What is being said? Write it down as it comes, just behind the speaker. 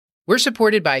We're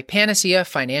supported by Panacea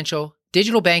Financial,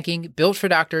 digital banking built for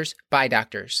doctors by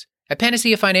doctors. At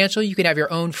Panacea Financial, you can have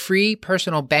your own free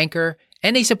personal banker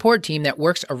and a support team that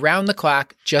works around the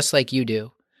clock just like you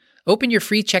do. Open your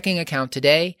free checking account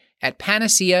today at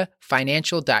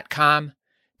panaceafinancial.com.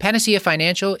 Panacea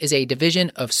Financial is a division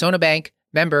of Sonabank,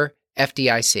 member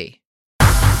FDIC.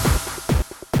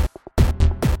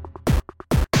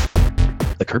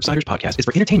 The Curbsiders podcast is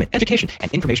for entertainment, education,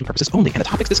 and information purposes only, and the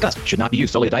topics discussed should not be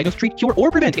used solely to diagnose, treat, cure, or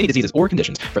prevent any diseases or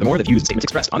conditions. Furthermore, the views and statements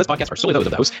expressed on this podcast are solely those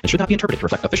of the host and should not be interpreted to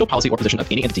reflect official policy or position of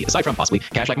any entity, aside from possibly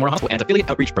Cash Memorial Hospital and affiliate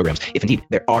outreach programs, if indeed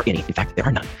there are any. In fact, there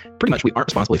are none. Pretty much, we aren't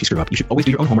responsible if you screw up. You should always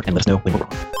do your own homework and let us know when we're wrong.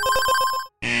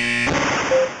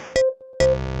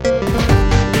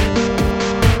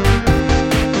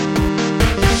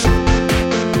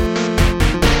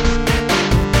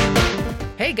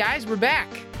 Hey guys, we're back.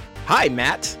 Hi,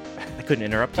 Matt. I couldn't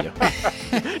interrupt you.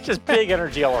 Just big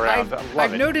energy all around.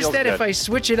 I've noticed that if I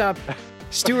switch it up,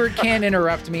 Stuart can't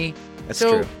interrupt me. That's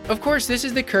so, true. Of course, this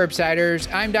is the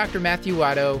Curbsiders. I'm Dr. Matthew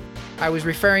Watto. I was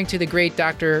referring to the great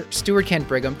Dr. Stuart Kent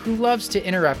Brigham, who loves to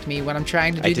interrupt me when I'm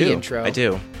trying to do the intro. I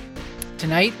do.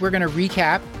 Tonight, we're going to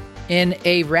recap in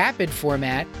a rapid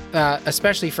format,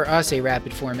 especially for us, a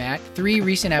rapid format, 3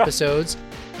 recent episodes,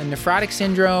 a nephrotic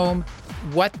syndrome,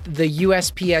 what the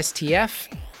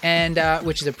USPSTF, and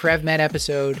which is a Prev Med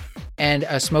episode, and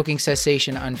a smoking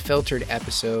cessation unfiltered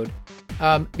episode.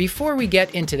 Before we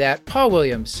get into that, Paul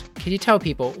Williams, can you tell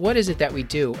people what is it that we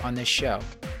do on this show?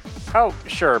 Oh,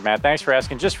 sure, Matt. Thanks for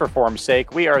asking. Just for form's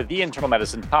sake, we are the Internal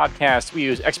Medicine Podcast. We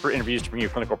use expert interviews to bring you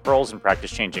clinical pearls and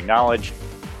practice-changing knowledge.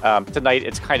 Tonight,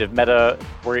 it's kind of meta.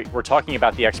 We're talking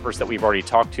about the experts that we've already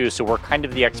talked to, so we're kind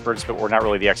of the experts, but we're not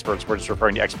really the experts. We're just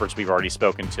referring to experts we've already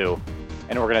spoken to.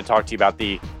 And we're going to talk to you about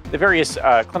the various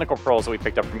clinical pearls that we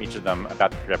picked up from each of them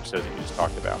about the 3 episodes that you just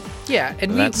talked about. Yeah,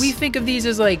 and we think of these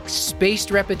as like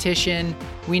spaced repetition.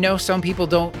 We know some people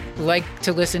don't like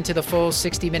to listen to the full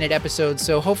 60-minute episodes,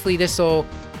 so hopefully this will,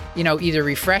 either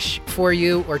refresh for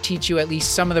you or teach you at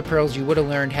least some of the pearls you would have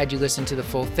learned had you listened to the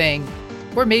full thing.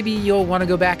 Or maybe you'll want to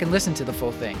go back and listen to the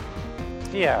full thing.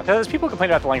 Yeah, because people complain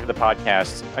about the length of the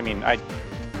podcast. I mean,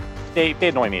 they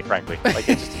annoy me, frankly. Like,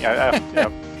 it's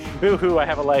just, boo-hoo, I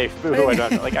have a life. Boo-hoo, I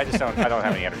don't. Like, I don't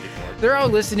have any energy for it. They're all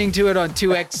listening to it on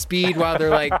 2x speed while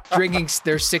they're like drinking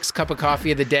their 6th cup of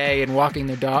coffee of the day and walking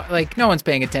their dog. Like, no one's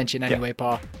paying attention anyway, yeah.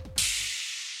 Paul.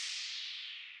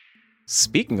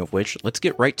 Speaking of which, let's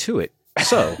get right to it.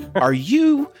 So, are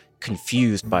you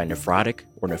confused by nephrotic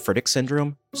or nephritic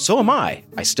syndrome? So am I.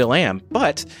 I still am.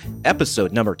 But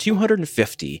episode number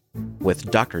 250 with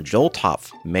Dr. Joel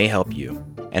Topf may help you.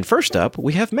 And first up,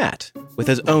 we have Matt with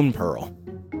his own pearl.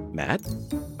 Matt?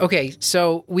 Okay,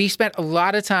 so we spent a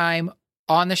lot of time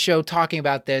on the show talking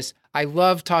about this. I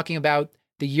love talking about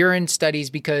the urine studies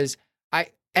because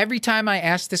every time I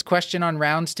ask this question on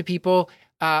rounds to people,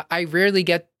 I rarely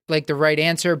get like the right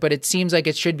answer, but it seems like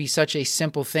it should be such a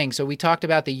simple thing. So we talked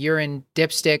about the urine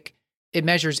dipstick. It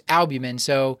measures albumin.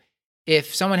 So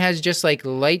if someone has just like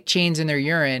light chains in their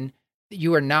urine,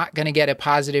 you are not going to get a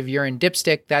positive urine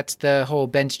dipstick. That's the whole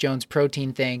Bence-Jones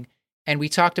protein thing. And we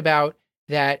talked about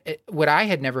that, what I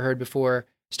had never heard before.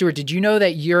 Stuart, did you know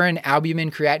that urine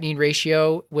albumin creatinine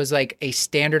ratio was like a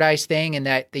standardized thing and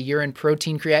that the urine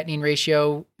protein creatinine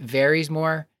ratio varies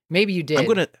more? Maybe you did.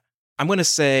 I'm gonna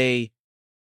say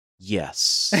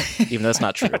yes, even though that's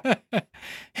not true.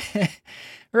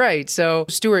 Right. So,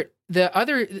 Stuart,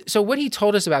 so what he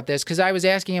told us about this, because I was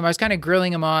asking him, I was kind of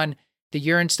grilling him on the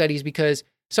urine studies because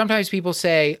sometimes people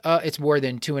say it's more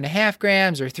than 2.5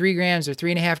 grams or 3 grams or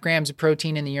 3.5 grams of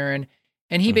protein in the urine.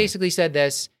 And he basically said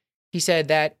this. He said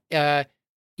that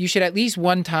you should at least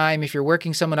one time, if you're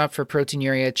working someone up for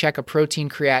proteinuria, check a protein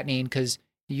creatinine because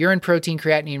the urine protein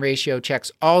creatinine ratio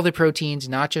checks all the proteins,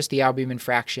 not just the albumin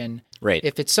fraction. Right.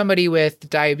 If it's somebody with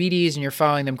diabetes and you're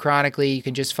following them chronically, you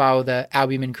can just follow the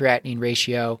albumin creatinine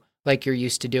ratio like you're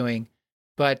used to doing.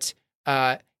 But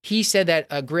he said that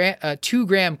a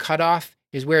 2-gram cutoff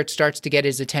is where it starts to get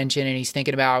his attention, and he's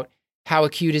thinking about how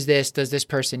acute is this? Does this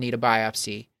person need a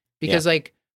biopsy? Because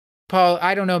like, Paul,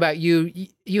 I don't know about you.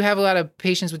 You have a lot of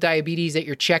patients with diabetes that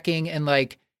you're checking, and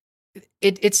like,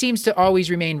 it seems to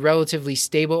always remain relatively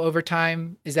stable over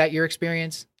time. Is that your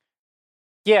experience?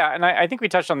 Yeah, and I think we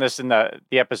touched on this in the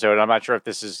episode. I'm not sure if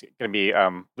this is going to be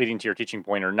leading to your teaching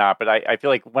point or not, but I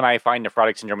feel like when I find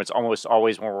nephrotic syndrome, it's almost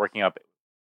always when we're working up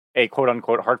a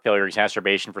quote-unquote heart failure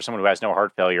exacerbation for someone who has no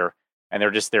heart failure, and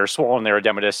they're swollen, they're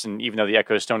edematous, and even though the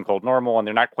echo is stone cold normal, and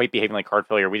they're not quite behaving like heart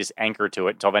failure, we just anchor to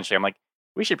it until eventually I'm like,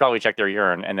 we should probably check their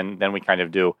urine, and then we kind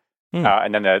of do.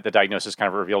 And then the diagnosis kind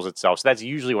of reveals itself. So that's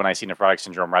usually when I see nephrotic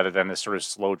syndrome rather than this sort of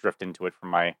slow drift into it from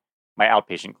my my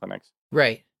outpatient clinics.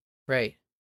 Right.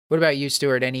 What about you,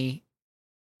 Stuart? Any?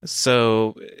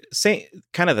 So, same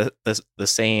kind of the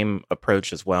same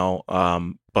approach as well.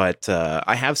 But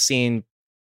I have seen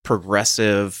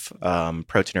progressive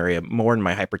proteinuria more in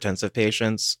my hypertensive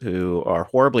patients who are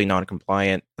horribly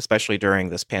non-compliant, especially during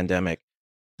this pandemic.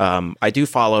 I do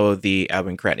follow the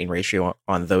albumin creatinine ratio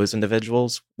on those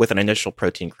individuals with an initial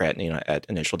protein creatinine at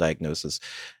initial diagnosis,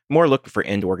 more looking for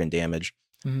end organ damage.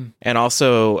 Mm-hmm. And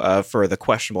also for the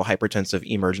questionable hypertensive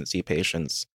emergency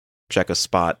patients, check a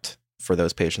spot for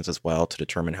those patients as well to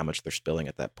determine how much they're spilling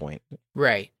at that point.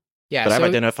 Right. Yeah. But I've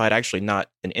identified actually not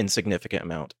an insignificant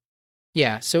amount.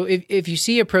 Yeah. So if you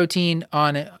see protein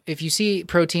on a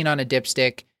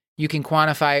dipstick, you can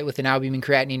quantify it with an albumin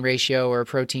creatinine ratio or a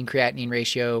protein creatinine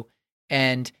ratio.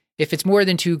 And if it's more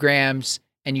than 2 grams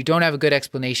and you don't have a good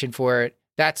explanation for it,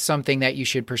 that's something that you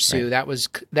should pursue.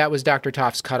 Right. That was Dr.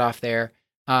 Toff's cutoff there.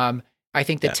 I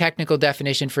think the technical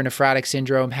definition for nephrotic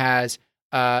syndrome has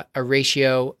a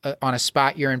ratio on a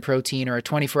spot urine protein or a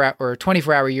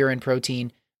 24-hour urine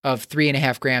protein of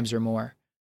 3.5 grams or more.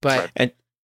 But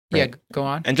go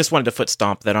on. And just wanted to foot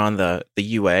stomp that on the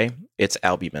UA, it's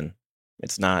albumin.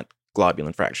 It's not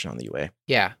globulin fraction on the UA.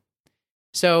 Yeah.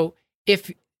 So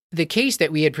if the case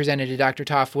that we had presented to Dr.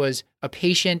 Toff was a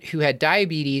patient who had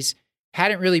diabetes,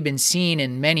 hadn't really been seen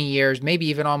in many years, maybe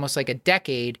even almost like a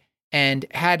decade, and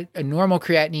had a normal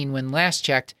creatinine when last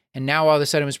checked, and now all of a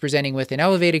sudden was presenting with an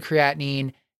elevated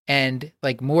creatinine and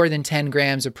like more than 10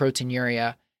 grams of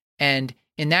proteinuria. And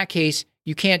in that case,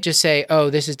 you can't just say, oh,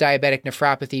 this is diabetic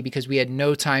nephropathy because we had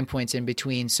no time points in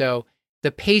between. So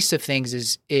the pace of things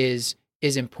is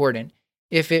important.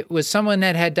 If it was someone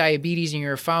that had diabetes and you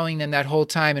were following them that whole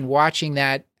time and watching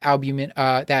that albumin,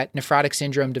 that nephrotic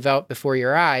syndrome develop before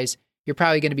your eyes, you're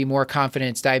probably going to be more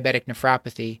confident it's diabetic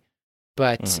nephropathy.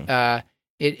 But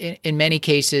in many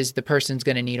cases, the person's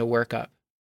going to need a workup.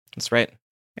 That's right.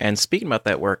 And speaking about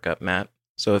that workup, Matt,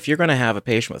 so if you're going to have a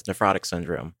patient with nephrotic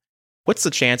syndrome, what's the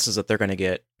chances that they're going to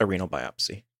get a renal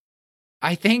biopsy?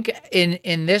 I think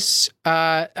in this,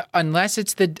 unless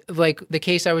it's the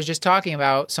case I was just talking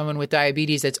about, someone with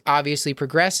diabetes that's obviously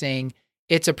progressing,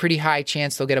 it's a pretty high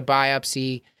chance they'll get a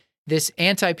biopsy. This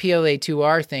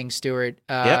anti-PLA2R thing, Stuart,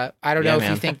 I don't know if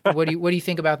you think, what do you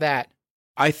think about that?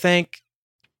 I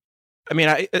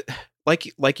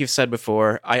like you've said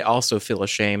before, I also feel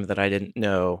ashamed that I didn't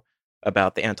know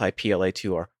about the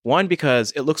anti-PLA2R. One,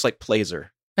 because it looks like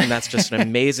Placer. And that's just an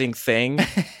amazing thing.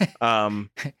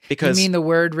 Because you mean the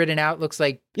word written out looks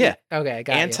like okay, I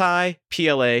got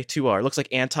anti-PLA2R looks like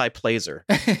anti-Placer.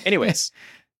 Anyways,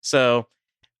 so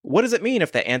what does it mean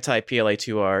if the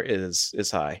anti-PLA2R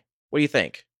is high? What do you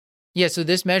think? Yeah, so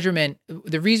this measurement,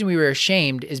 the reason we were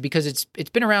ashamed is because it's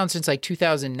been around since like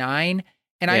 2009,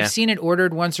 and I've seen it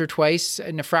ordered once or twice.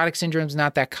 Nephrotic syndrome is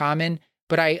not that common,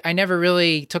 but I never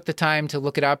really took the time to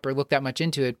look it up or look that much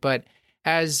into it. But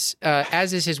as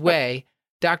is his way,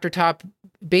 Dr. Topp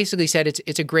basically said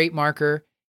it's a great marker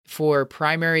for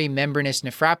primary membranous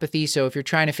nephropathy. So if you're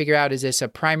trying to figure out, is this a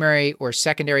primary or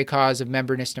secondary cause of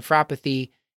membranous nephropathy,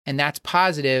 and that's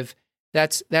positive,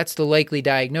 that's the likely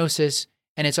diagnosis.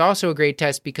 And it's also a great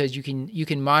test because you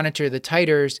can monitor the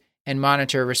titers and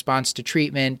monitor response to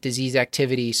treatment, disease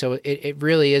activity. So it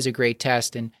really is a great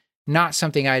test and not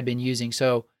something I had been using.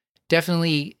 So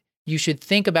definitely you should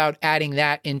think about adding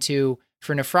that into.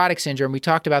 For nephrotic syndrome, we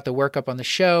talked about the workup on the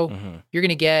show. Mm-hmm. You're going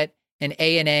to get an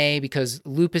ANA because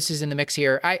lupus is in the mix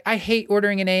here. I hate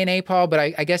ordering an ANA, Paul, but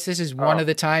I guess this is one of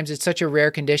the times. It's such a rare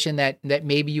condition that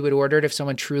maybe you would order it if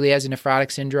someone truly has a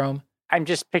nephrotic syndrome. I'm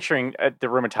just picturing the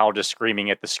rheumatologist screaming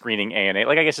at the screening ANA.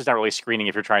 Like, I guess it's not really screening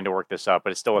if you're trying to work this up,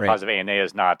 but it's still a positive ANA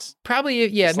is not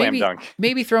probably slam dunk.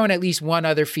 Maybe throw in at least one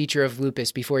other feature of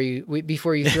lupus before you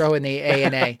throw in the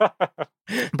ANA.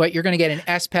 But you're going to get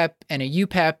an SPEP and a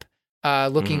UPEP.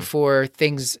 Looking for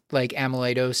things like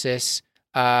amyloidosis,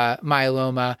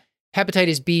 myeloma,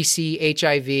 hepatitis B, C,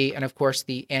 HIV, and of course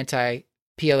the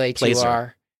anti-PLA2R.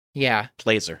 Placer. Yeah.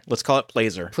 Placer. Let's call it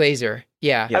Placer. Placer.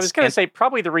 Yeah. Yes. I was going to say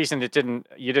probably the reason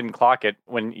you didn't clock it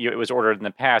when it was ordered in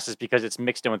the past is because it's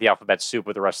mixed in with the alphabet soup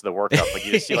with the rest of the workup. Like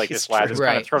you just see like this lad is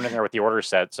kind of thrown in there with the order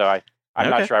set. So I'm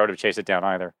not sure I would have chased it down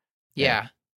either. Yeah.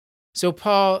 So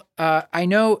Paul, I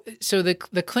know, so the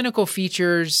clinical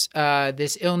features,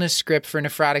 this illness script for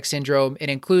nephrotic syndrome, it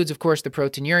includes, of course, the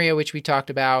proteinuria, which we talked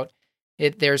about.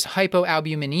 There's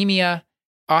hypoalbuminemia.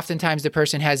 Oftentimes the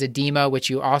person has edema, which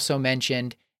you also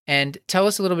mentioned. And tell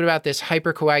us a little bit about this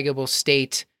hypercoagulable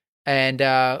state and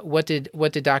what did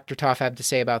Dr. Toff have to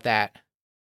say about that?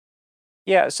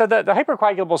 Yeah, so the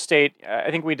hypercoagulable state, I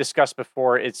think we discussed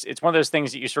before, it's one of those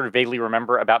things that you sort of vaguely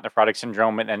remember about nephrotic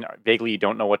syndrome and then vaguely you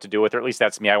don't know what to do with, or at least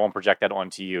that's me. I won't project that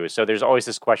onto you. So there's always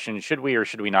this question, should we or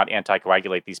should we not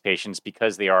anticoagulate these patients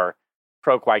because they are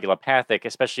procoagulopathic,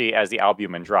 especially as the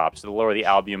albumin drops. So the lower the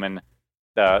albumin,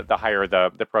 the higher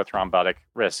the prothrombotic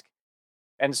risk.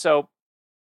 And so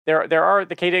there are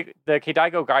the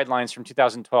KDIGO guidelines from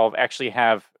 2012 actually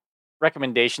have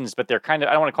recommendations, but they're kind of,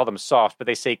 I don't want to call them soft, but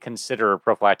they say consider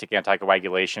prophylactic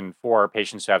anticoagulation for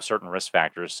patients who have certain risk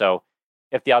factors. So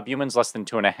if the albumin's less than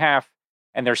 2.5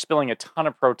 and they're spilling a ton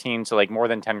of protein, so like more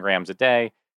than 10 grams a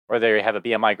day, or they have a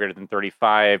BMI greater than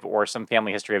 35, or some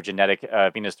family history of genetic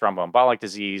venous thromboembolic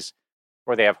disease,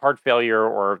 or they have heart failure,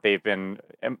 or they've been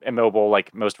immobile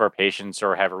like most of our patients,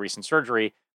 or have a recent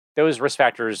surgery, those risk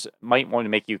factors might want to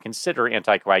make you consider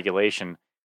anticoagulation.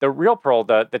 The real pearl,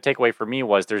 the takeaway for me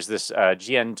was there's this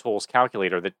GN Tools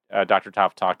calculator that Dr.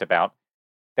 Toft talked about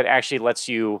that actually lets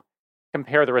you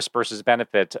compare the risk versus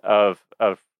benefit of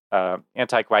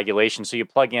anticoagulation. So you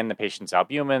plug in the patient's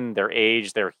albumin, their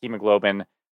age, their hemoglobin,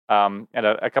 and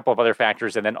a couple of other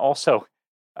factors, and then also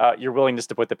your willingness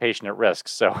to put the patient at risk.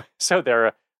 So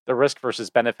the risk versus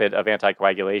benefit of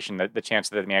anticoagulation, the chance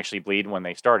that they may actually bleed when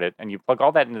they start it, and you plug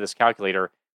all that into this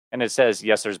calculator, and it says,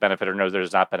 yes, there's benefit, or no,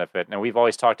 there's not benefit. And we've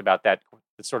always talked about that.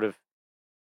 It's sort of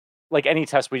like any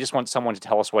test, we just want someone to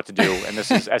tell us what to do. And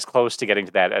this is as close to getting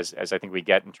to that as I think we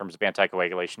get in terms of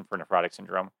anticoagulation for nephrotic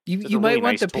syndrome. You might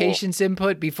want the patient's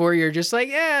input before you're just like,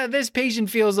 yeah, this patient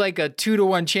feels like a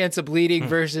 2-to-1 chance of bleeding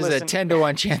versus a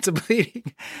 10-to-1 chance of bleeding.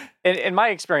 In my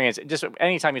experience, just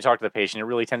anytime you talk to the patient, it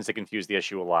really tends to confuse the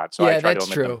issue a lot. So I try to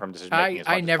omit them from decision making as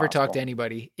much I never as possible. talk to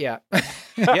anybody. Yeah.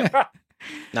 Yep.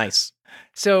 Nice.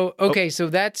 So, okay, so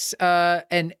that's,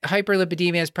 and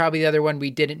hyperlipidemia is probably the other one we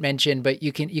didn't mention, but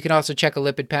you can also check a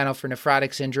lipid panel for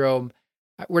nephrotic syndrome.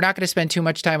 We're not going to spend too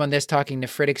much time on this talking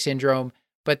nephritic syndrome,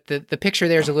 but the picture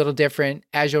there is a little different.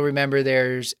 As you'll remember,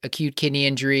 there's acute kidney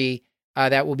injury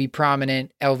that will be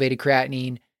prominent, elevated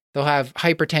creatinine. They'll have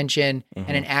hypertension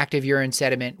and an active urine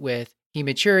sediment with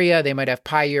hematuria. They might have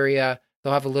pyuria.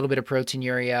 They'll have a little bit of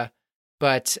proteinuria.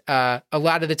 But a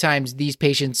lot of the times, these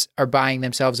patients are buying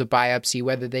themselves a biopsy,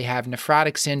 whether they have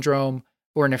nephrotic syndrome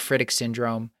or nephritic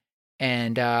syndrome.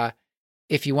 And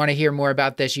if you want to hear more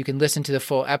about this, you can listen to the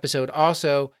full episode.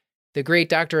 Also, the great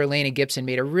Dr. Elena Gibson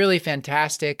made a really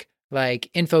fantastic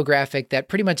infographic that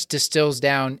pretty much distills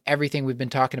down everything we've been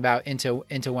talking about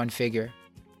into one figure.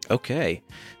 Okay.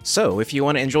 So if you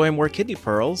want to enjoy more kidney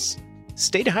pearls,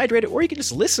 stay dehydrated, or you can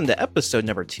just listen to episode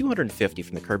number 250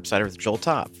 from the Curbside with Joel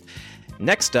Toft.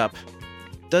 Next up,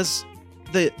 is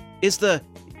the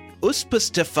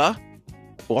USPSTF,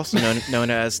 also known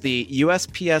as the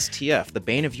USPSTF, the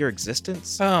bane of your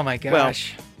existence? Oh my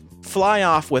gosh. Well, fly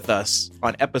off with us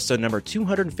on episode number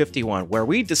 251, where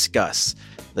we discuss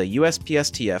the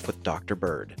USPSTF with Dr.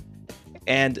 Bird.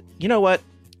 And you know what?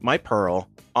 My pearl,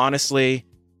 honestly,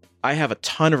 I have a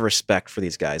ton of respect for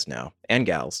these guys now, and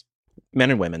gals,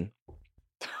 men and women.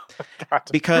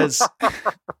 Because...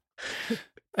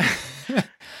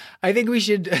 I think we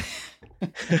should...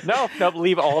 No,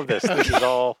 leave all of this. This is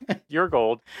all your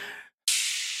gold.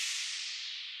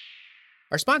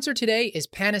 Our sponsor today is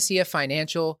Panacea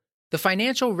Financial, the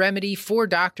financial remedy for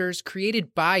doctors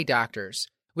created by doctors.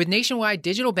 With nationwide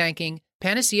digital banking,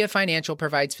 Panacea Financial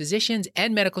provides physicians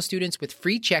and medical students with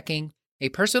free checking, a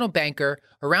personal banker,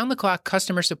 around-the-clock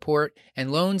customer support,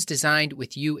 and loans designed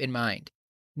with you in mind.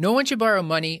 No one should borrow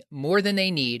money more than they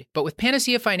need, but with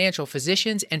Panacea Financial,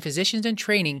 physicians in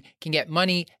training can get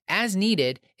money as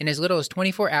needed in as little as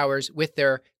 24 hours with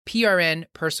their PRN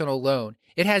personal loan.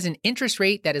 It has an interest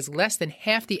rate that is less than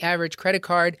half the average credit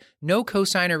card, no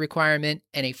cosigner requirement,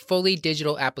 and a fully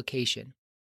digital application.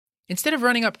 Instead of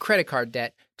running up credit card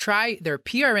debt, try their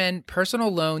PRN personal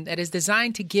loan that is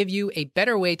designed to give you a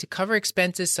better way to cover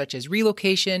expenses such as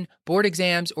relocation, board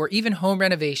exams, or even home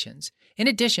renovations. In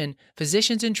addition,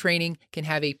 physicians in training can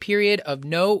have a period of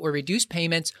no or reduced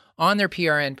payments on their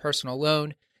PRN personal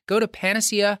loan. Go to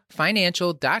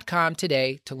panaceafinancial.com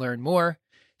today to learn more.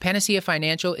 Panacea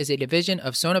Financial is a division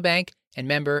of Sonabank and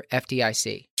member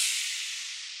FDIC.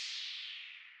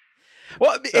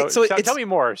 Well, tell me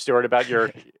more, Stuart, about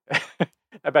your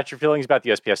about your feelings about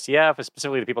the USPSTF,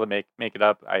 specifically the people that make it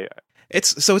up.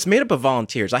 It's made up of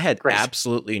volunteers. I had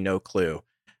absolutely no clue,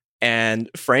 and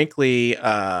frankly,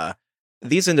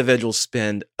 these individuals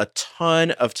spend a ton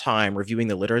of time reviewing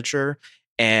the literature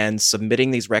and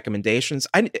submitting these recommendations.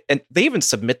 And they even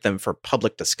submit them for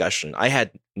public discussion. I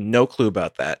had no clue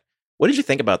about that. What did you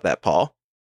think about that, Paul?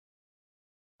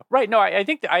 Right. No, I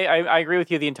think I agree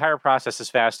with you. The entire process is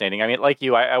fascinating. I mean, like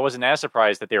you, I wasn't as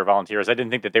surprised that they were volunteers. I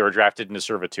didn't think that they were drafted into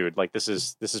servitude. Like this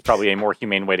is probably a more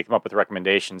humane way to come up with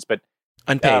recommendations. But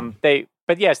Unpaid.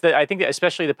 but yes, I think that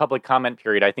especially the public comment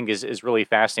period, I think is really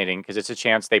fascinating because it's a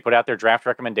chance they put out their draft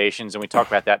recommendations, and we talk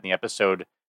about that in the episode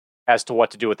as to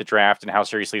what to do with the draft and how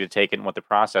seriously to take it and what the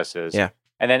process is. Yeah.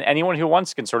 And then anyone who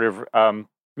wants can sort of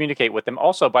communicate with them.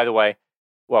 Also, by the way,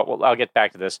 well, I'll get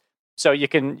back to this. So you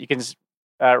can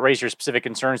raise your specific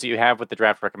concerns that you have with the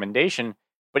draft recommendation.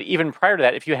 But even prior to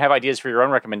that, if you have ideas for your own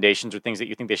recommendations or things that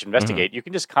you think they should investigate, you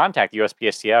can just contact the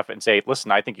USPSTF and say,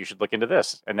 listen, I think you should look into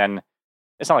this. And then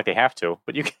it's not like they have to,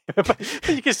 but you can, but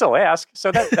you can still ask.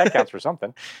 So that counts for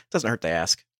something. Doesn't hurt to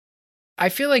ask. I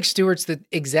feel like Stuart's the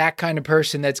exact kind of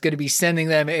person that's going to be sending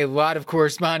them a lot of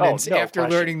correspondence after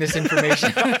learning this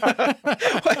information.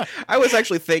 I was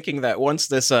actually thinking that once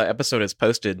this episode is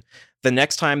posted, the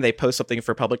next time they post something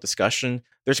for public discussion,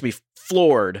 there's going to be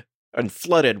floored and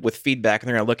flooded with feedback, and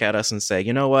they're going to look at us and say,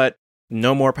 you know what?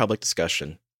 No more public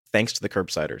discussion. Thanks to the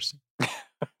curbsiders.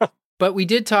 But we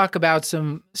did talk about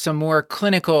some more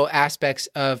clinical aspects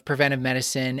of preventive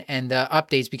medicine and the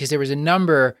updates, because there was a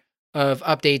number of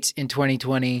updates in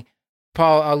 2020.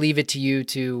 Paul, I'll leave it to you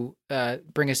to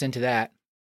bring us into that.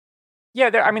 Yeah,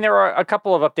 there are a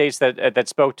couple of updates that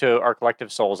spoke to our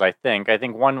collective souls, I think. I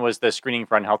think one was the screening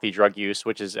for unhealthy drug use,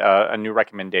 which is a new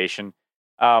recommendation.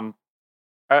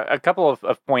 A couple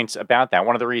of points about that.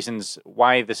 One of the reasons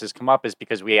why this has come up is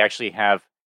because we actually have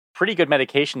pretty good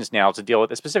medications now to deal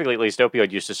with, specifically at least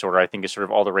opioid use disorder, I think is sort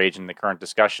of all the rage in the current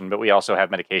discussion. But we also have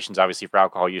medications, obviously, for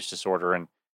alcohol use disorder and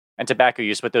tobacco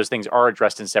use, but those things are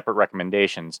addressed in separate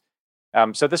recommendations.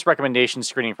 So this recommendation,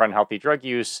 screening for unhealthy drug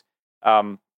use,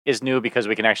 is new because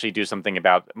we can actually do something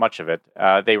about much of it.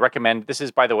 They recommend, this is,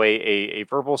 by the way, a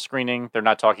verbal screening. They're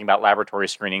not talking about laboratory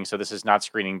screening, so this is not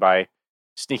screening by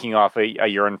sneaking off a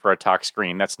urine for a tox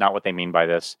screen. That's not what they mean by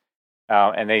this.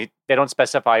 And they don't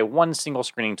specify one single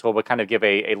screening tool, but kind of give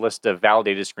a list of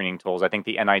validated screening tools. I think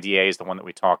the NIDA is the one that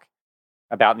we talk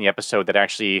about in the episode that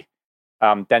actually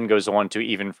then goes on to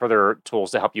even further tools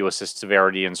to help you assess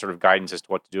severity and sort of guidance as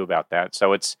to what to do about that.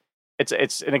 So it's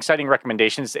an exciting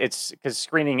recommendation. It's because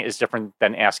screening is different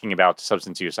than asking about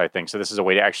substance use, I think. So this is a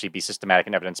way to actually be systematic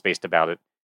and evidence-based about it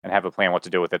and have a plan what to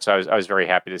do with it. So I was very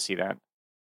happy to see that.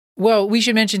 Well, we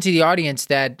should mention to the audience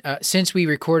that since we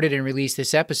recorded and released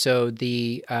this episode,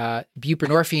 the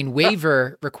buprenorphine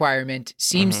waiver requirement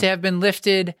seems to have been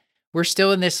lifted. We're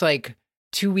still in this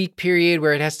 2-week period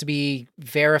where it has to be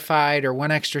verified or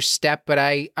one extra step. But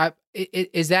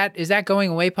is that going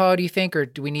away, Paul, do you think, or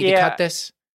do we need to cut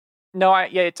this? No,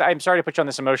 I'm sorry to put you on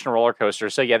this emotional roller coaster.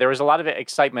 So yeah, there was a lot of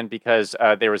excitement because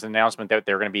there was an announcement that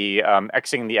they're going to be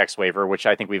exiting the X waiver, which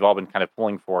I think we've all been kind of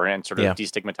pulling for and sort of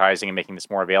destigmatizing and making this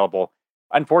more available.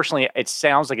 Unfortunately, it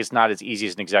sounds like it's not as easy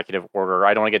as an executive order.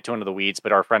 I don't want to get too into the weeds,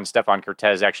 but our friend Stefan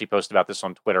Cortez actually posted about this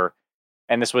on Twitter.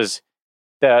 And this was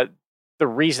the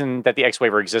reason that the X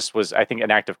waiver exists was, I think,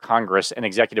 an act of Congress, and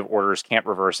executive orders can't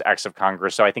reverse acts of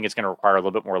Congress. So I think it's going to require a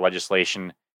little bit more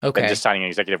legislation than just signing an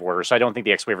executive order. So I don't think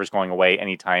the X waiver is going away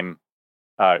anytime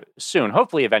soon.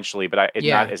 Hopefully, eventually, but it's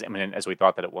not as imminent as we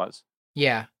thought that it was.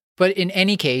 Yeah. But in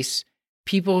any case,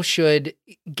 people should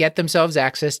get themselves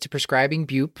access to prescribing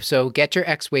bupe. So get your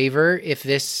X waiver if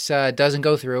this doesn't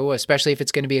go through, especially if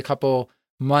it's going to be a couple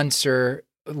months or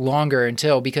longer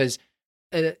until, because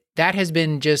that has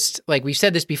been, just like we've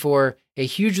said this before, a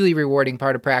hugely rewarding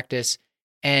part of practice.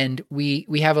 And we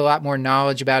have a lot more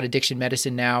knowledge about addiction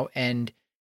medicine now, and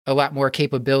a lot more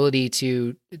capability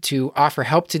to offer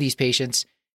help to these patients.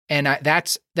 And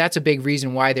that's a big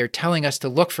reason why they're telling us to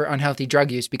look for unhealthy drug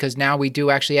use, because now we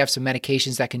do actually have some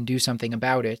medications that can do something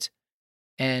about it.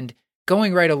 And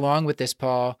going right along with this,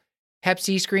 Paul, Hep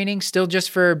C screening still just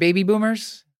for baby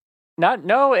boomers?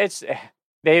 No, it's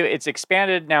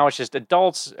expanded now. It's just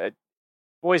adults,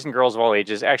 boys and girls of all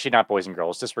ages. Actually, not boys and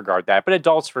girls, disregard that, but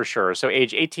adults for sure. So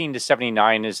age 18 to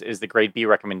 79 is the grade B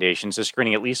recommendation. So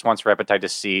screening at least once for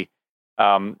hepatitis C,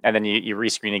 and then you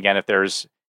rescreen again if there's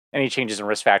any changes in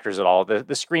risk factors at all.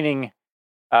 The screening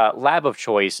lab of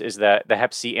choice is the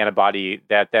Hep C antibody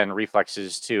that then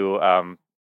reflexes to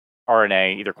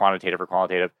RNA, either quantitative or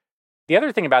qualitative. The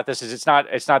other thing about this is it's not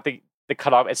the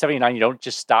cutoff at 79. You don't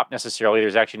just stop necessarily.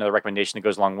 There's actually another recommendation that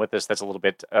goes along with this that's a little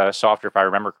bit softer, if I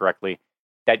remember correctly,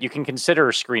 that you can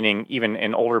consider screening even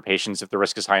in older patients if the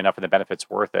risk is high enough and the benefit's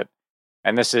worth it.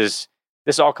 And this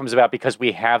all comes about because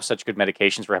we have such good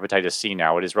medications for hepatitis C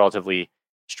now. It is relatively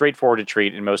straightforward to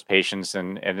treat in most patients,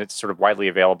 and it's sort of widely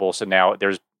available. So now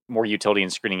there's more utility in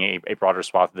screening a broader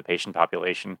swath of the patient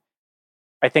population.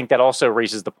 I think that also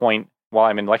raises the point, while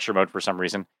I'm in lecture mode for some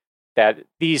reason, that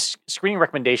these screening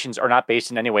recommendations are not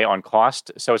based in any way on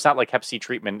cost. So it's not like Hep C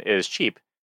treatment is cheap.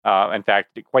 In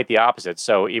fact, quite the opposite.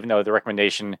 So even though the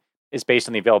recommendation is based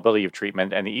on the availability of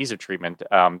treatment and the ease of treatment,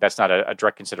 that's not a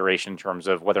direct consideration in terms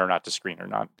of whether or not to screen or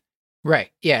not.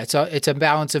 Right. Yeah. It's a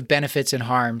balance of benefits and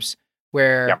harms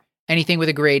where anything with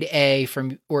a grade A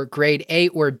grade A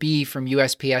or B from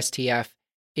USPSTF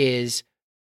is,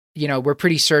 we're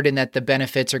pretty certain that the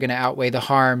benefits are going to outweigh the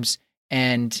harms,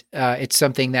 and it's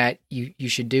something that you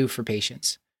should do for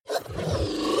patients.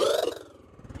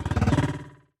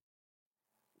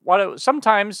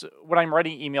 Sometimes when I'm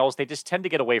writing emails, they just tend to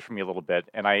get away from me a little bit,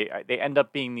 and they end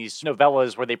up being these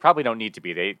novellas where they probably don't need to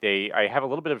be. I have a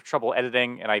little bit of trouble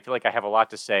editing, and I feel like I have a lot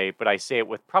to say, but I say it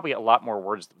with probably a lot more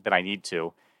words than I need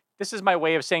to. This is my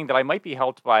way of saying that I might be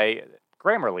helped by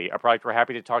Grammarly, a product we're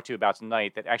happy to talk to you about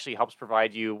tonight that actually helps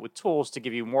provide you with tools to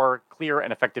give you more clear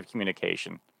and effective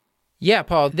communication. Yeah,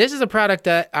 Paul, this is a product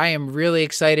that I am really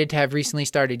excited to have recently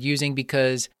started using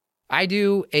because I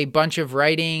do a bunch of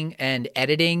writing and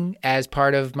editing as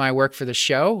part of my work for the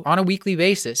show on a weekly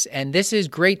basis. And this is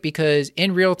great because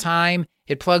in real time,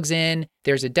 it plugs in.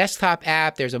 There's a desktop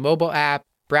app, there's a mobile app,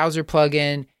 browser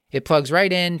plugin. It plugs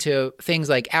right into things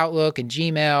like Outlook and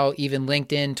Gmail, even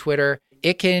LinkedIn, Twitter.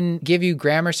 It can give you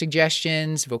grammar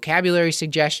suggestions, vocabulary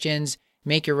suggestions,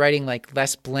 make your writing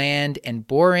less bland and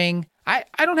boring. I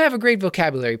don't have a great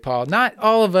vocabulary, Paul. Not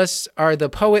all of us are the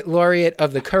poet laureate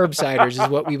of the curbsiders is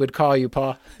what we would call you,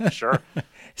 Paul. Sure.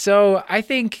 So I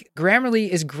think Grammarly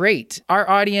is great. Our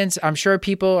audience, I'm sure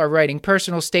people are writing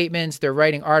personal statements. They're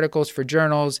writing articles for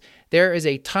journals. There is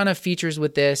a ton of features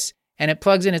with this, and it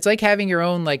plugs in. It's like having your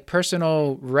own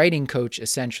personal writing coach,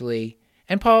 essentially.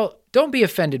 And Paul, don't be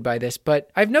offended by this,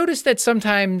 but I've noticed that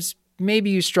sometimes maybe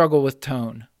you struggle with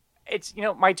tone. It's,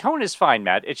 my tone is fine,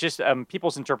 Matt. It's just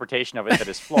people's interpretation of it that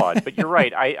is flawed. But you're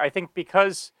right. I think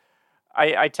because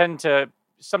I tend to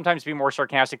sometimes be more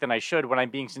sarcastic than I should when I'm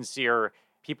being sincere,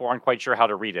 people aren't quite sure how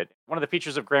to read it. One of the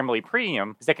features of Grammarly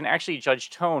Premium is that it can actually judge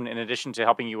tone in addition to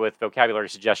helping you with vocabulary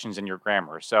suggestions in your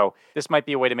grammar. So this might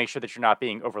be a way to make sure that you're not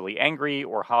being overly angry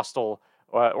or hostile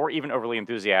or even overly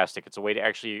enthusiastic. It's a way to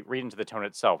actually read into the tone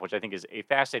itself, which I think is a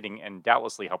fascinating and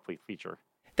doubtlessly helpful feature.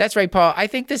 That's right, Paul. I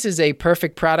think this is a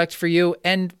perfect product for you,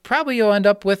 and probably you'll end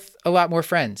up with a lot more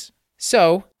friends.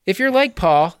 So, if you're like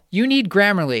Paul, you need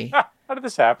Grammarly. How did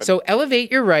this happen? So elevate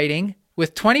your writing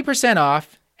with 20%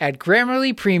 off at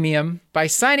Grammarly Premium by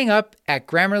signing up at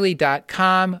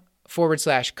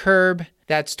grammarly.com/curb.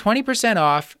 That's 20%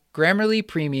 off Grammarly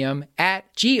Premium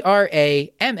at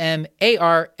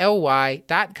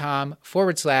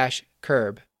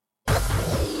grammarly.com/curb.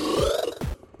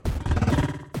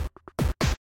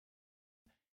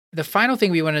 The final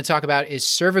thing we want to talk about is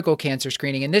cervical cancer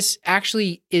screening. And this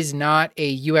actually is not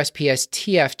a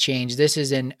USPSTF change. This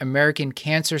is an American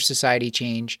Cancer Society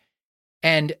change.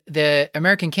 And the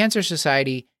American Cancer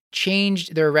Society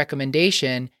changed their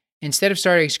recommendation. Instead of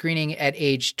starting screening at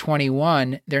age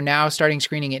 21, they're now starting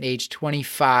screening at age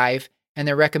 25. And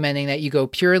they're recommending that you go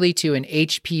purely to an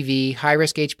HPV,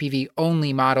 high-risk HPV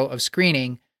only model of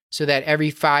screening so that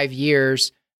every 5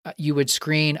 years you would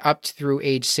screen up through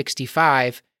age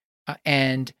 65.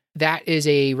 And that is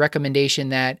a recommendation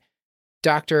that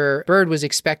Dr. Bird was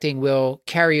expecting will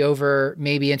carry over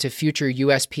maybe into future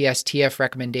USPSTF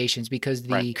recommendations, because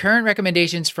the current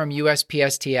recommendations from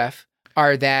USPSTF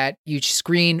are that you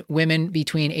screen women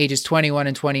between ages 21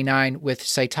 and 29 with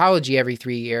cytology every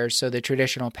 3 years, so the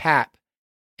traditional PAP.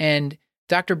 And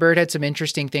Dr. Bird had some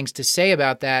interesting things to say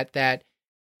about that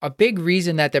a big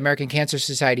reason that the American Cancer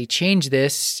Society changed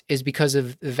this is because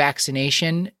of the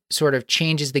vaccination sort of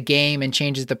changes the game and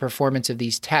changes the performance of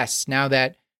these tests. Now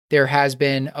that there has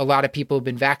been a lot of people who've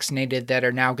been vaccinated that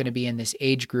are now going to be in this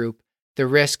age group, the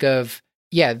risk of,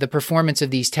 the performance of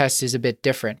these tests is a bit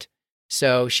different.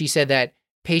 So she said that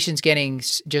patients getting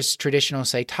just traditional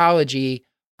cytology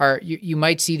you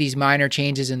might see these minor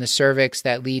changes in the cervix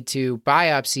that lead to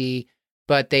biopsy,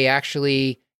 but they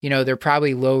actually, they're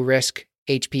probably low risk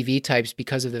HPV types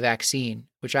because of the vaccine,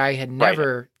 which I had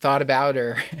never thought about.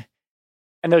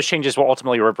 And those changes will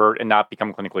ultimately revert and not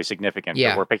become clinically significant.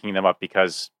 Yeah. But we're picking them up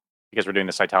because we're doing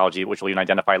the cytology, which will even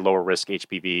identify lower risk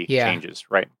HPV changes,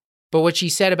 right? But what she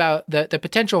said about the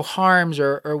potential harms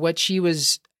or what she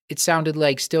was, it sounded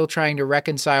like still trying to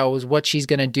reconcile was what she's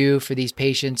going to do for these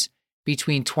patients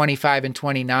between 25 and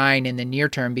 29 in the near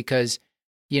term, because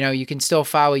you can still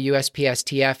follow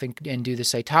USPSTF and do the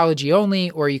cytology only,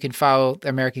 or you can follow the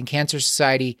American Cancer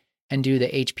Society and do the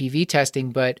HPV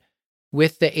testing. But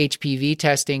with the HPV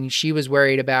testing, she was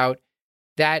worried about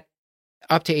that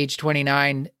up to age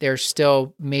 29, there's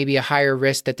still maybe a higher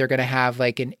risk that they're going to have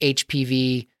like an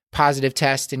HPV positive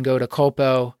test and go to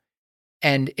colpo,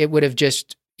 and it would have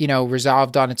just,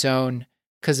 resolved on its own,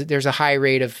 because there's a high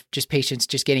rate of just patients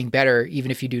just getting better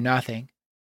even if you do nothing.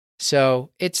 So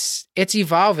it's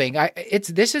evolving.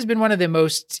 This has been one of the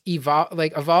most of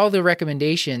all the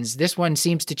recommendations, this one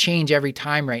seems to change every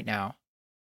time right now.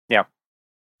 Yeah.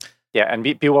 Yeah, and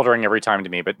bewildering every time to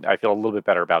me, but I feel a little bit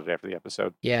better about it after the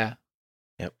episode. Yeah.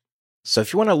 Yep. So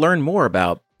if you want to learn more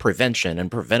about prevention and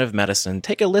preventive medicine,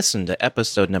 take a listen to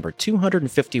episode number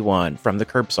 251 from the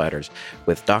Curbsiders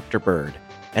with Dr. Bird.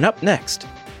 And up next,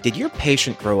 did your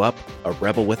patient grow up a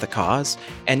rebel with a cause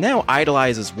and now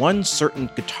idolizes one certain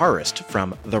guitarist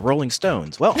from the Rolling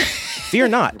Stones? Well, fear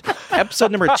not.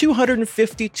 Episode number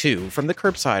 252 from the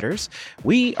Curbsiders,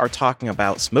 we are talking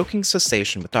about smoking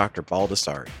cessation with Dr.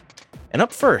 Baldessari. And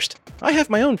up first, I have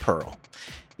my own pearl.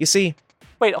 You see...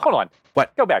 Wait, hold on.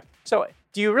 What? Go back. So,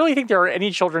 do you really think there are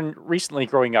any children recently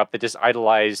growing up that just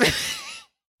idolized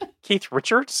Keith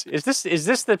Richards? Is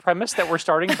this the premise that we're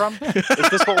starting from? Is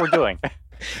this what we're doing?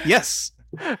 Yes.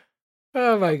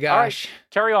 Oh my gosh. All right,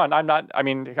 carry on. I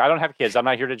don't have kids. I'm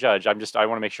not here to judge. I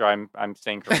want to make sure I'm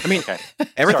staying correct. Okay.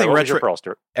 Everything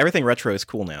retro is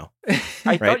cool now.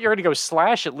 I thought you were going to go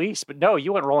Slash at least, but no,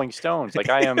 you went Rolling Stones.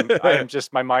 I am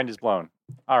just, my mind is blown.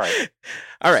 All right.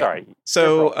 Sorry.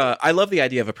 So I love the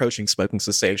idea of approaching smoking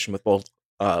cessation with both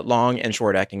long and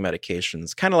short acting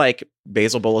medications, kind of like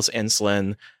basal bolus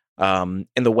insulin,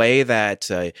 in the way that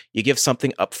you give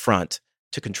something up front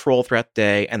to control throughout the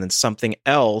day, and then something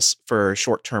else for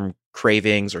short-term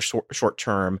cravings or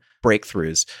short-term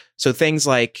breakthroughs. So things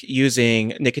like using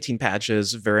nicotine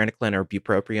patches, varenicline or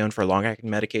bupropion for long-acting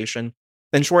medication.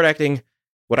 Then short-acting,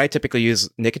 what I typically use,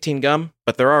 nicotine gum,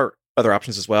 but there are other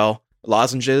options as well.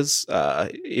 Lozenges,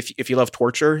 if you love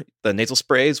torture, the nasal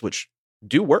sprays, which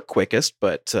do work quickest,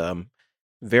 but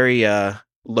very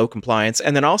low compliance.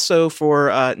 And then also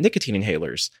for nicotine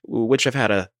inhalers, which I've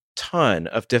had a ton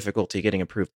of difficulty getting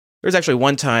approved. There's actually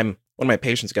one time one of my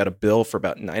patients got a bill for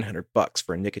about $900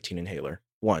 for a nicotine inhaler.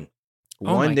 One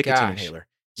nicotine inhaler.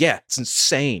 Yeah, it's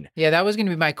insane. Yeah, that was going to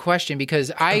be my question,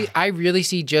 because I really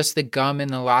see just the gum and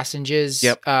the lozenges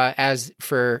as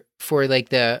for like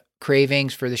the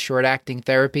cravings for the short acting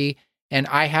therapy. And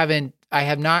I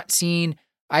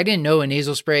didn't know a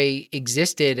nasal spray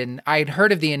existed, and I'd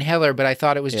heard of the inhaler, but I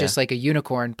thought it was just like a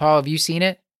unicorn. Paul, have you seen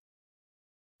it?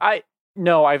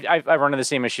 No, I've run into the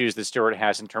same issues that Stuart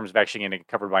has in terms of actually getting it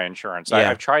covered by insurance. Yeah.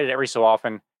 I've tried it every so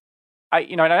often. I'd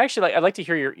like to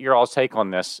hear your all's take on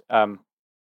this,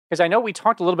 because I know we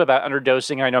talked a little bit about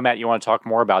underdosing, and I know, Matt, you want to talk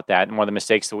more about that. And one of the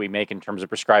mistakes that we make in terms of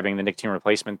prescribing the nicotine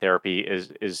replacement therapy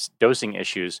is dosing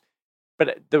issues.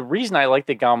 But the reason I like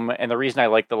the gum and the reason I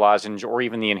like the lozenge or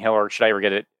even the inhaler, should I ever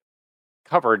get it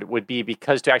covered, would be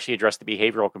because to actually address the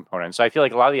behavioral component. So I feel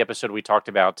like a lot of the episode we talked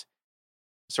about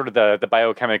sort of the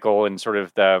biochemical and sort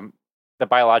of the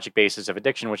biologic basis of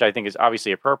addiction, which I think is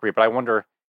obviously appropriate. But I wonder,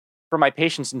 for my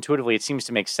patients, intuitively, it seems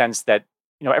to make sense that,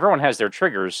 everyone has their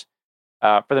triggers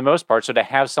for the most part. So to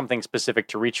have something specific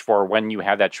to reach for when you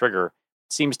have that trigger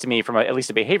seems to me, from at least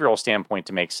a behavioral standpoint,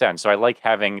 to make sense. So I like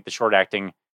having the short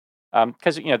acting,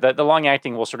 because the long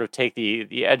acting will sort of take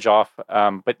the edge off.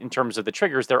 But in terms of the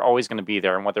triggers, they're always going to be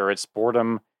there. And whether it's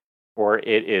boredom or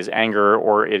it is anger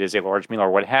or it is a large meal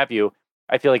or what have you,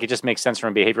 I feel like it just makes sense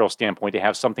from a behavioral standpoint to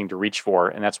have something to reach for.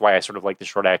 And that's why I sort of like the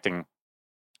short acting.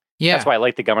 Yeah. That's why I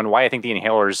like the gum and why I think the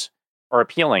inhalers are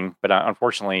appealing. But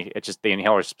unfortunately, it's just the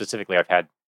inhalers specifically, I've had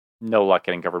no luck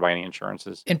getting covered by any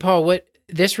insurances. And Paul, what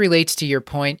this relates to your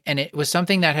point, and it was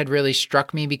something that had really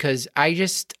struck me, because I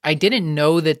didn't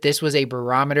know that this was a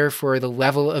barometer for the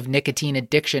level of nicotine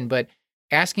addiction, but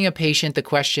asking a patient the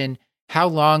question, how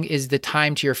long is the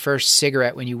time to your first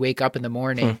cigarette when you wake up in the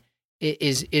morning?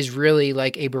 Is really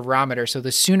like a barometer. So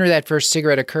the sooner that first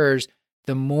cigarette occurs,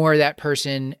 the more that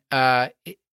person, the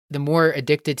more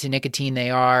addicted to nicotine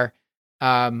they are.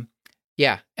 And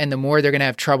the more they're going to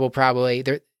have trouble probably.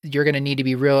 You're going to need to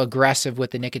be real aggressive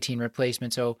with the nicotine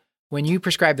replacement. So when you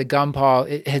prescribed the gum, Paul,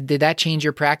 did that change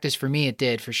your practice? For me, it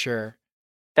did, for sure.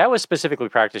 That was specifically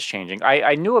practice changing.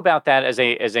 I knew about that as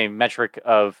a metric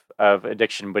of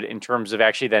addiction, but in terms of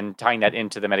actually then tying that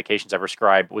into the medications I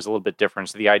prescribe was a little bit different.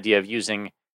 So the idea of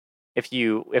using, if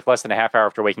less than a half hour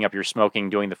after waking up you're smoking,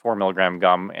 doing the 4 milligram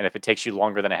gum, and if it takes you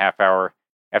longer than a half hour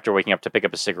after waking up to pick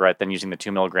up a cigarette, then using the 2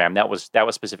 milligram, that was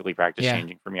specifically practice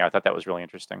changing for me. I thought that was really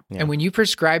interesting. Yeah. And when you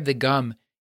prescribe the gum,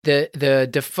 the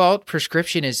default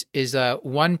prescription is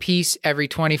 1 piece every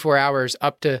 24 hours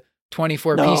up to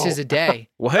 24 pieces a day.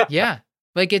 What? Yeah.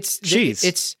 Like it's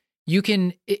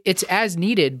as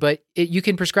needed, but you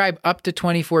can prescribe up to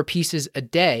 24 pieces a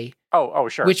day. Oh,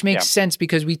 sure. Which makes sense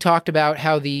because we talked about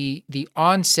how the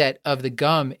onset of the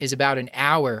gum is about an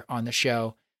hour on the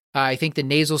show. I think the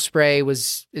nasal spray or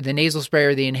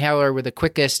the inhaler were the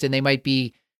quickest, and they might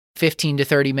be 15 to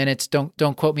 30 minutes.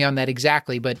 Don't quote me on that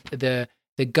exactly, but the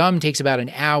gum takes about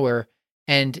an hour.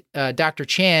 And Dr.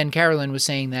 Carolyn was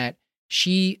saying that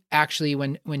she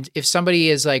actually, if somebody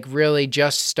is like really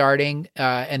just starting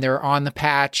and they're on the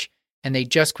patch and they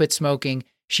just quit smoking,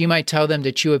 she might tell them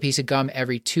to chew a piece of gum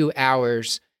every 2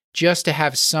 hours just to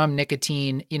have some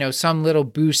nicotine, some little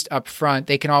boost up front.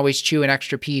 They can always chew an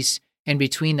extra piece in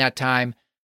between that time.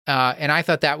 And I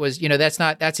thought that was,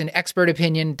 that's an expert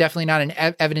opinion, definitely not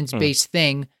an evidence-based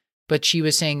thing, but she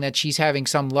was saying that she's having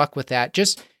some luck with that.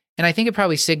 And I think it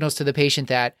probably signals to the patient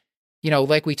that,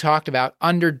 like we talked about,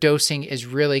 underdosing is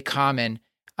really common,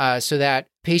 so that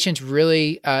patients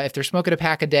really, if they're smoking a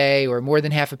pack a day or more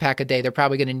than half a pack a day, they're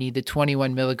probably going to need the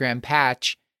 21 milligram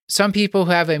patch. Some people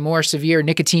who have a more severe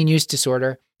nicotine use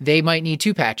disorder, they might need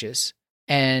 2 patches.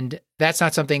 And that's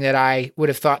not something that I would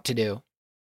have thought to do.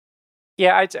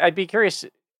 Yeah, I'd be curious.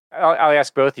 I'll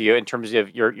ask both of you in terms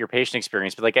of your patient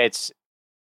experience, but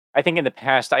I think in the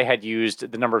past I had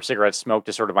used the number of cigarettes smoked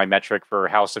as sort of my metric for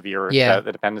how severe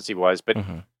the dependency was. But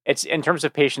it's in terms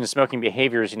of patient smoking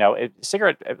behaviors,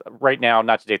 cigarette right now,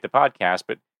 not to date the podcast,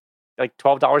 but like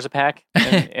 $12 a pack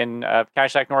in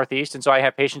Cash Northeast. And so I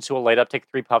have patients who will light up, take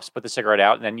 3 puffs, put the cigarette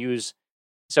out, and then use.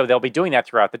 So they'll be doing that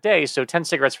throughout the day. So 10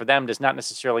 cigarettes for them does not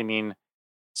necessarily mean.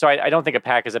 So I don't think a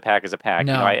pack is a pack is a pack.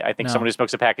 No, I think someone who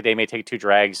smokes a pack a day may take 2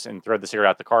 drags and throw the cigarette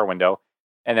out the car window.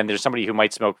 And then there's somebody who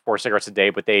might smoke 4 cigarettes a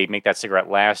day, but they make that cigarette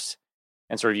last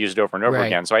and sort of use it over and over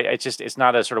again. So it's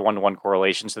not a sort of one-to-one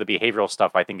correlation. So the behavioral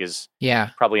stuff I think is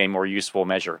probably a more useful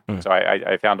measure. So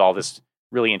I found all this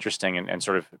really interesting and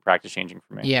sort of practice changing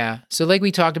for me. Yeah. So like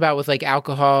we talked about with like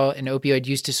alcohol and opioid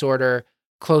use disorder,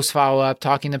 close follow-up,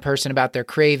 talking to the person about their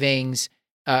cravings,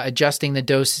 adjusting the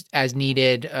dose as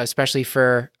needed, especially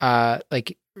for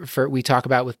we talk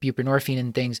about with buprenorphine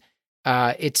and things.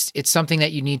 It's something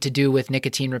that you need to do with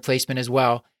nicotine replacement as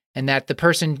well. And that the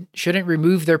person shouldn't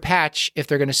remove their patch if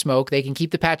they're going to smoke. They can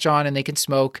keep the patch on and they can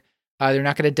smoke. They're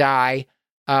not going to die.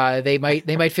 They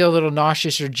might feel a little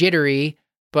nauseous or jittery,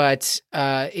 but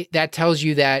that tells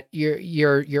you that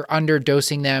you're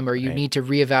underdosing them, or you need to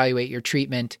reevaluate your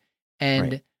treatment.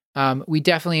 And we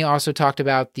definitely also talked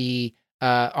about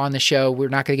on the show, we're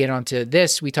not going to get onto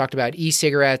this. We talked about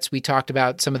e-cigarettes. We talked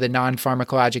about some of the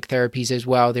non-pharmacologic therapies as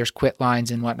well. There's quit lines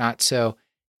and whatnot. So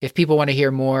if people want to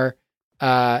hear more,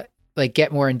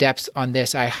 get more in depth on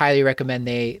this, I highly recommend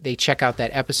they check out that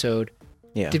episode.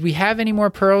 Yeah. Did we have any more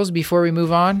pearls before we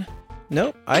move on?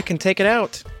 Nope, I can take it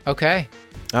out. Okay.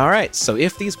 All right, so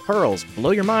if these pearls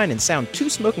blow your mind and sound too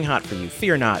smoking hot for you,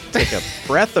 fear not. Take a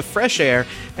breath of fresh air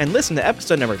and listen to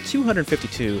episode number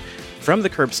 252 from the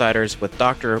Curbsiders with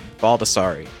Dr.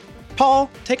 Baldessari. Paul,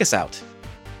 take us out.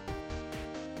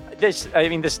 This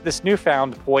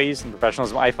newfound poise and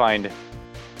professionalism I find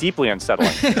deeply unsettling.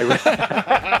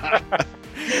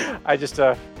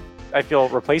 I feel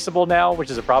replaceable now, which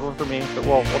is a problem for me, but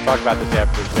we'll talk about this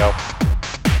after the show.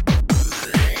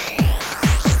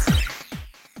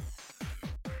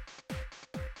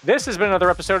 This has been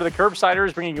another episode of the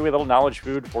Curbsiders, bringing you a little knowledge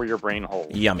food for your brain hole.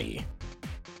 Yummy.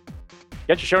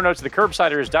 Get your show notes at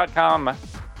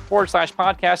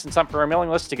thecurbsiders.com/podcast and sign up for our mailing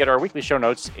list to get our weekly show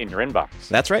notes in your inbox.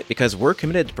 That's right, because we're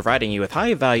committed to providing you with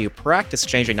high-value,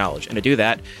 practice-changing knowledge. And to do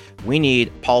that, we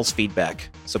need Paul's feedback.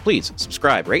 So please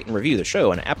subscribe, rate, and review the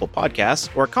show on Apple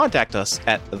Podcasts or contact us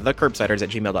at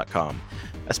thecurbsiders@gmail.com.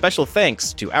 A special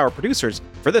thanks to our producers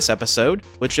for this episode,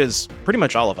 which is pretty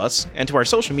much all of us, and to our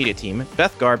social media team,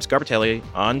 Beth Garbatelli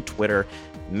on Twitter,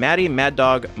 Maddie Mad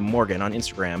Dog Morgan on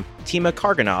Instagram, Tima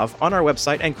Karganov on our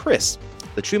website, and Chris,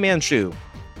 the True Man Shoe,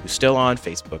 who's still on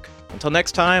Facebook. Until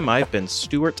next time, I've been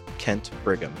Stuart Kent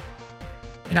Brigham.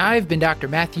 And I've been Dr.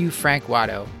 Matthew Frank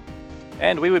Watto.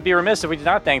 And we would be remiss if we did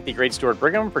not thank the great Stuart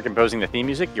Brigham for composing the theme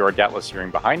music you're doubtless hearing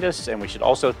behind us. And we should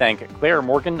also thank Claire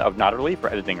Morgan of Notterly for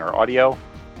editing our audio.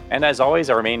 And as always,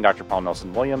 I remain Dr. Paul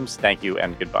Nelson Williams. Thank you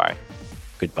and goodbye.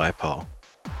 Goodbye, Paul.